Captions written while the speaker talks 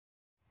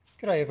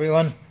G'day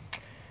everyone.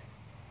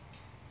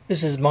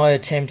 This is my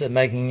attempt at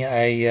making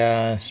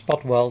a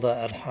spot welder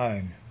at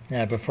home.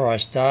 Now before I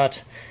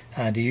start,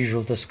 the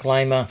usual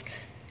disclaimer: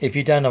 if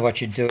you don't know what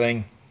you're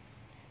doing,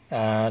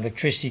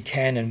 electricity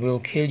can and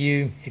will kill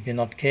you if you're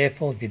not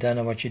careful, if you don't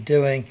know what you're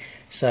doing.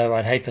 So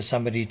I'd hate for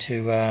somebody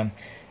to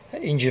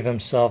injure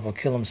themselves or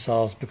kill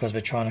themselves because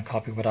we're trying to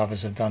copy what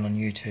others have done on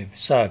YouTube.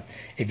 So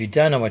if you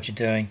don't know what you're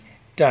doing,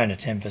 don't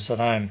attempt this at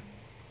home.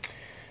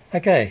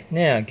 Okay,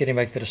 now getting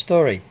back to the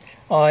story.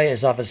 I,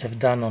 as others have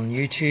done on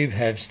YouTube,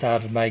 have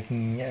started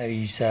making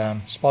these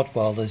spot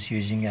welders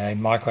using a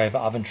microwave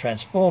oven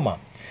transformer.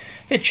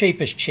 They're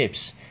cheap as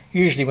chips.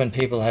 Usually when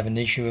people have an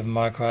issue with a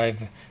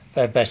microwave,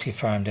 they basically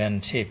throw them down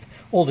and tip.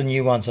 All the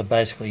new ones are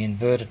basically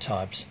inverter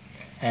types,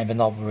 and they're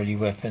not really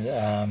worth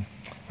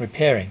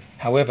repairing.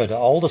 However, the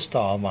older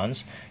style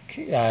ones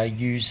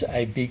use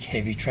a big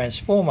heavy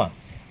transformer,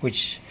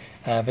 which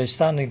they're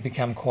starting to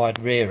become quite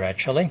rare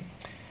actually.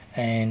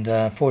 And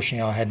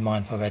fortunately I had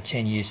mine for about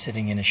 10 years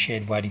sitting in a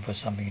shed waiting for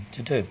something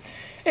to do.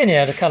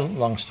 Anyhow, to cut a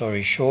long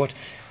story short,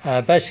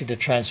 basically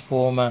the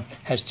transformer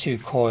has two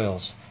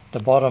coils. The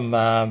bottom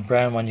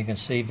brown one you can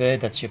see there,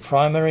 that's your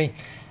primary,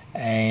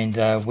 and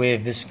where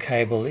this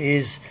cable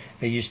is,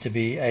 there used to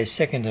be a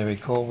secondary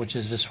coil, which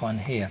is this one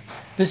here.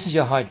 This is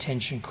your high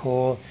tension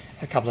coil,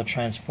 a couple of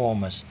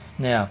transformers.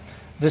 Now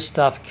this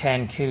stuff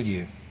can kill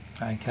you.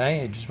 Okay,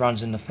 it just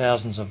runs in the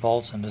thousands of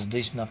volts and there's a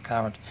decent enough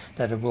current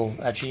that it will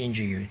actually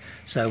injure you.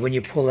 So when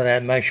you pull it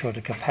out, make sure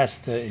the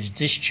capacitor is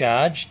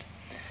discharged,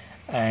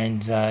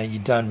 and you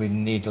don't really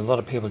need. A lot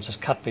of people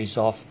just cut these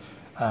off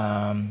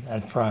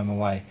and throw them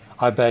away.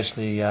 I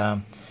basically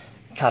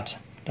cut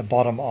the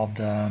bottom of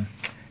the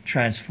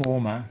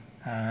transformer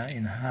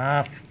in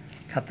half.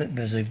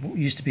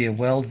 Used to be a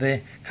weld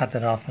there. Cut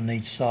that off on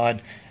each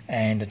side,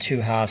 and the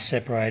two halves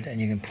separate, and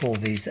you can pull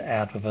these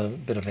out with a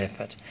bit of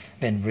effort,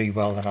 then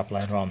re-weld it up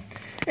later on.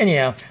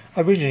 Anyhow,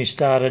 I originally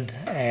started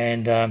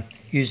and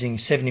using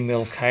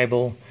 70mm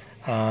cable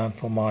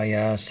for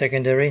my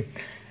secondary,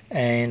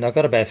 and I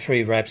got about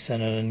 3 wraps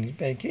in it,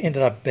 and it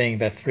ended up being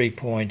about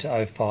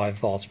 3.05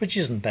 volts, which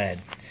isn't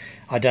bad.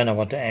 I don't know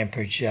what the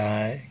amperage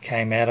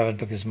came out of it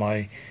because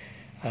my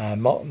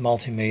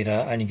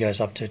multimeter only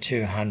goes up to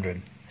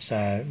 200,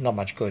 so not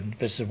much good.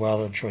 This is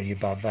well and truly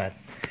above that.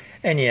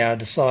 Anyhow, I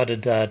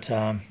decided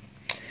that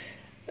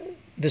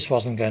this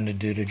wasn't going to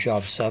do the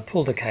job, so I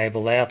pulled the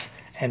cable out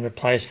and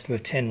replaced it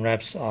with 10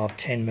 wraps of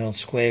 10mm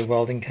square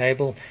welding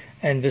cable,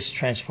 and this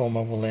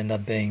transformer will end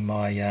up being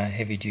my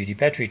heavy-duty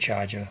battery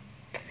charger.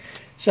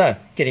 So,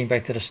 getting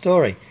back to the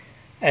story,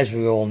 as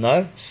we all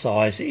know,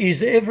 size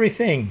is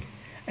everything,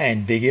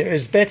 and bigger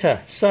is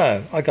better.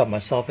 So, I got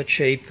myself a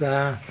cheap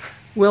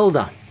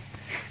welder.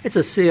 It's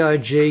a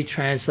COG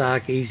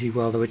Transarc Easy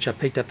Welder, which I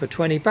picked up for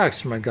 20 bucks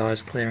from a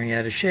guy's clearing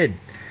out a shed.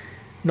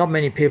 Not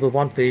many people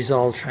want these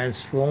old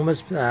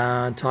transformers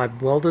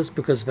type welders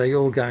because they're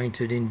all going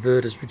to the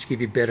inverters, which give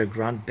you better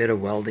grunt, better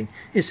welding,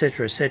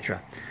 etc,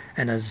 etc.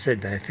 And as I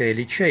said, they're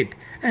fairly cheap,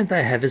 and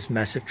they have this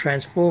massive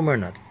transformer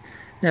in it.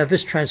 Now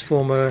this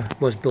transformer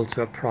was built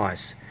to a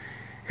price.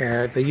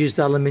 They used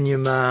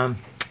aluminium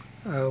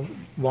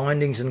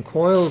windings and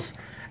coils,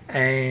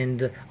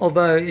 and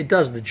although it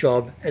does the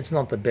job, it's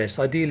not the best.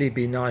 Ideally it'd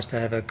be nice to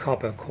have a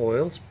copper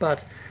coils,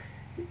 but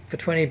for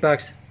 20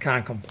 bucks,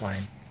 can't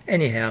complain.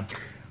 Anyhow,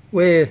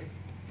 where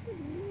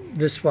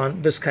this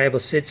cable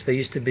sits, there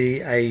used to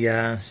be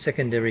a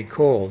secondary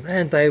coil,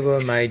 and they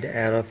were made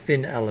out of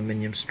thin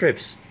aluminium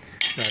strips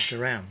wrapped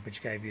around,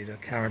 which gave you the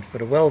current for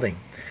the welding.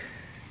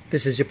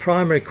 This is your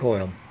primary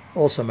coil,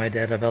 also made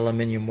out of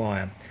aluminium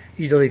wire.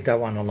 You'd leave that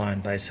one alone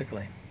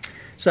basically.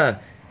 So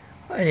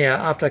anyhow,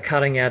 after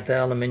cutting out the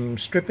aluminium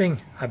stripping,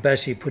 I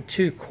basically put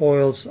 2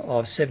 coils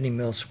of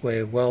 70mm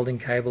square welding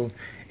cable.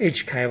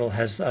 Each cable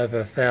has over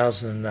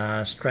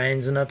 1,000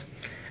 strands in it,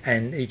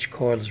 and each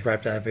coil is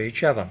wrapped over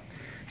each other.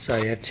 So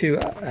you have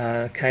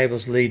 2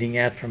 cables leading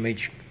out from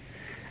each,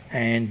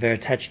 and they're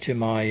attached to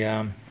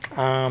my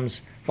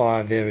arms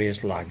via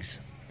various lugs.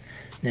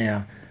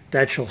 Now, the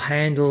actual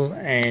handle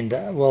and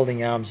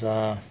welding arms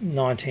are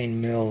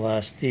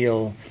 19mm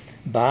steel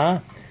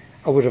bar.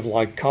 I would have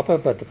liked copper,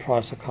 but the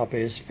price of copper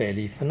is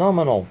fairly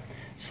phenomenal,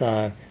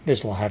 so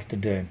this will have to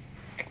do.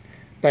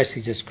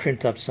 Basically just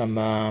crimped up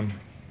some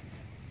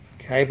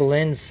cable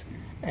ends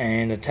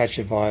and attached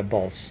it via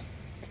bolts.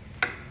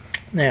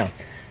 Now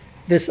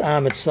this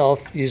arm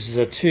itself uses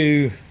a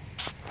 2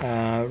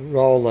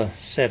 roller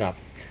setup.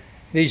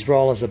 These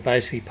rollers are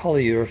basically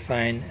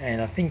polyurethane,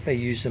 and I think they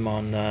use them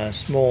on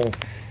small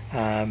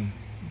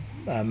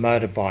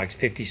motorbikes,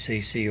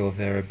 50cc or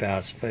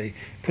thereabouts. They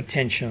put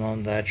tension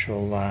on the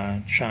actual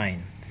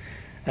chain.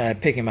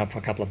 Pick them up for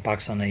a couple of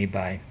bucks on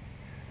eBay.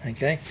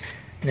 Okay,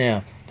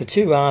 now the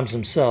 2 arms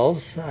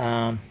themselves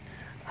are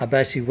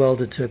basically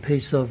welded to a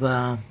piece of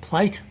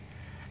plate,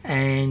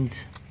 and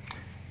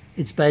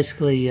it's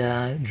basically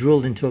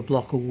drilled into a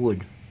block of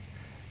wood.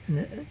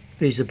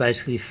 These are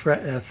basically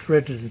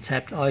threaded and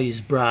tapped. I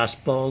use brass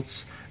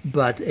bolts,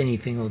 but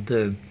anything will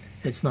do.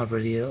 It's not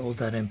really all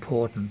that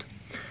important.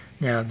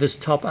 Now this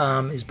top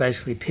arm is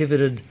basically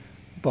pivoted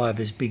buy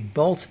this big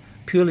bolt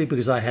purely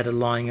because I had it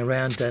lying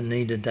around, don't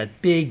need it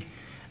that big,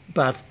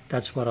 but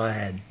that's what I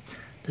had.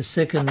 The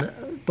second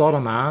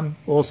bottom arm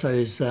also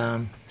is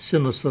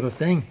similar sort of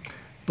thing,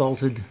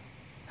 bolted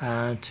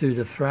to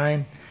the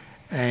frame,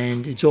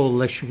 and it's all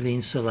electrically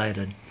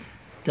insulated.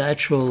 The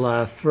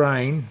actual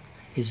frame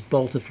is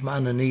bolted from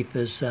underneath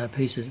this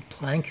piece of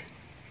plank,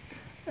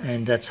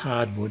 and that's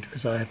hardwood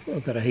because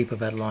I've got a heap of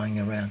that lying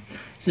around.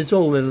 So it's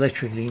all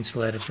electrically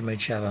insulated from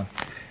each other.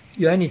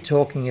 You're only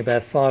talking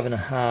about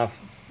 5.5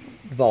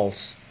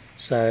 volts,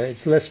 so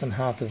it's less than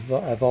half the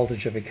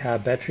voltage of a car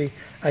battery.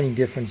 Only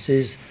difference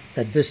is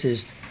that this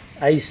is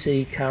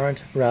AC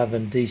current rather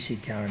than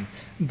DC current,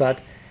 but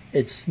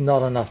it's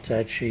not enough to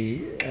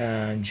actually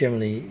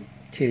generally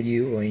kill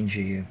you or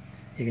injure you.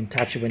 You can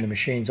touch it when the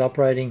machine's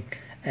operating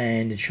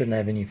and it shouldn't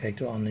have any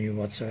effect on you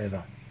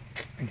whatsoever.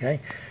 Okay,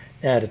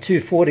 now the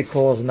 240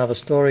 core is another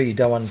story. You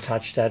don't want to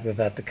touch that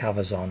without the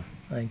covers on,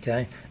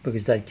 okay,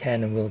 because that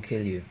can and will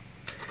kill you.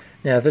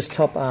 Now this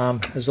top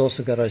arm has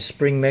also got a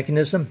spring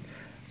mechanism,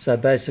 so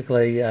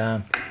basically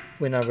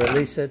when I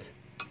release it,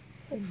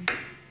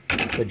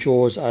 the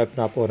jaws open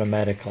up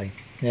automatically.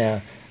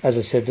 Now, as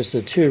I said, this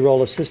is a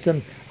 2-roller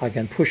system. I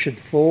can push it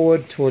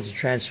forward towards the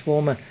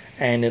transformer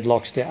and it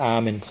locks the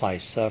arm in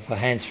place, so for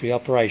hands-free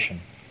operation.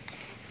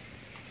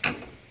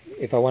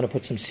 If I want to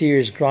put some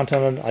serious grunt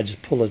on it, I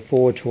just pull it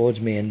forward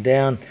towards me and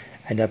down,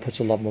 and that puts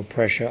a lot more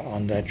pressure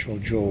on the actual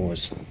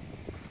jaws.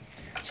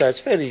 So it's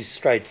fairly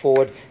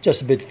straightforward,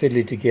 just a bit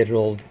fiddly to get it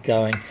all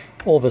going.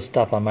 All the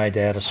stuff I made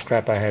out of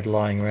scrap I had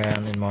lying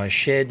around in my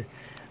shed.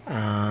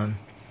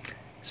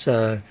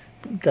 So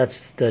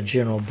that's the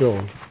general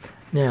build.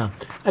 Now,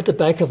 at the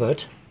back of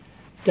it,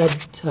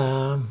 that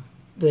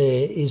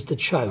there is the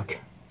choke.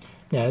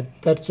 Now,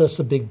 that's just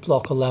a big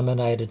block of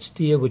laminated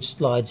steel which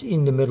slides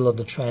in the middle of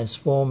the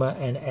transformer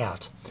and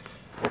out.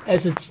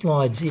 As it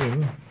slides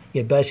in,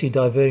 you're basically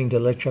diverting the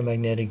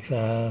electromagnetic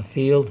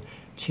field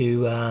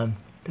to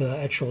the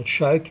actual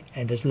choke,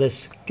 and there's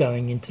less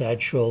going into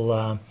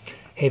actual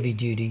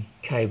heavy-duty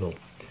cable.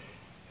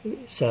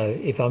 So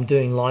if I'm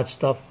doing light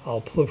stuff,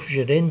 I'll push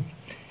it in.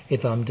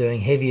 If I'm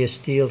doing heavier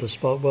steel to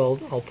spot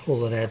weld, I'll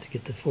pull it out to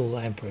get the full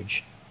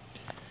amperage.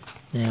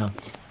 Now,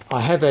 I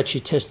have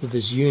actually tested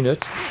this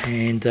unit,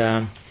 and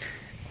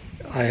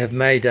I have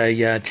made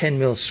a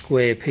 10mm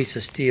square piece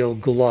of steel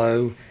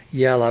glow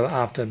yellow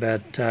after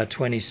about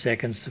 20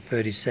 seconds to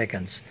 30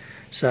 seconds.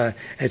 So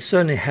it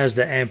certainly has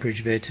the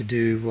amperage there to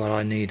do what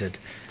I needed.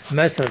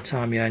 Most of the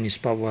time you're only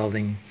spot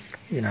welding,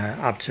 you know,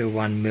 up to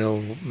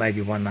 1mm,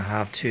 maybe 1.5,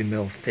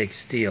 2mm thick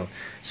steel.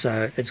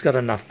 So it's got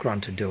enough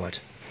grunt to do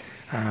it.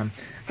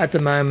 At the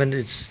moment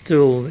it's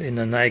still in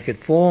a naked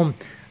form.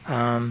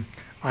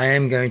 I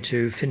am going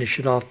to finish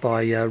it off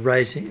by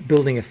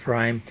building a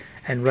frame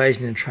and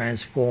raising the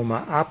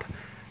transformer up,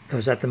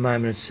 because at the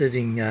moment it's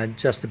sitting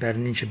just about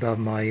an inch above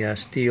my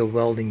steel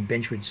welding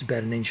bench, which is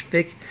about an inch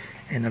thick,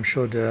 and I'm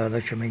sure the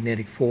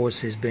electromagnetic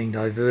force is being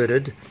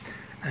diverted,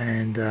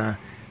 and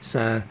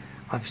so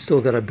I've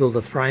still got to build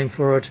a frame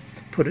for it,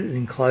 put it in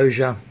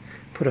enclosure,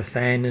 put a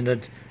fan in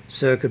it,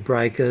 circuit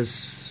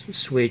breakers,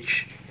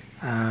 switch,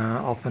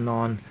 off and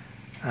on.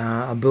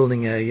 I'm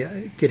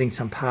getting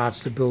some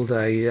parts to build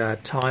a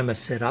timer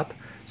setup,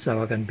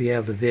 so I can be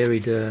able to vary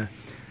the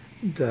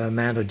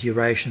amount of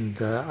duration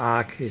the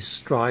arc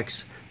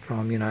strikes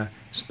from, you know,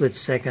 split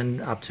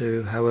second up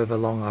to however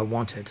long I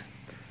want it,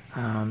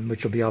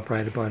 which will be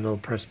operated by a little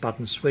press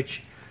button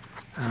switch.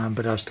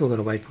 But I've still got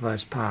to wait for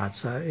those parts.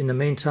 So in the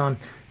meantime,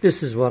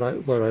 this is what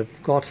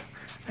I've got,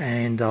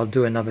 and I'll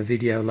do another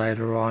video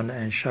later on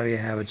and show you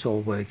how it's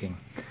all working.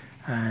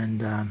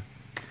 And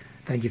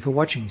thank you for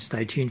watching.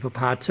 Stay tuned for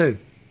part 2.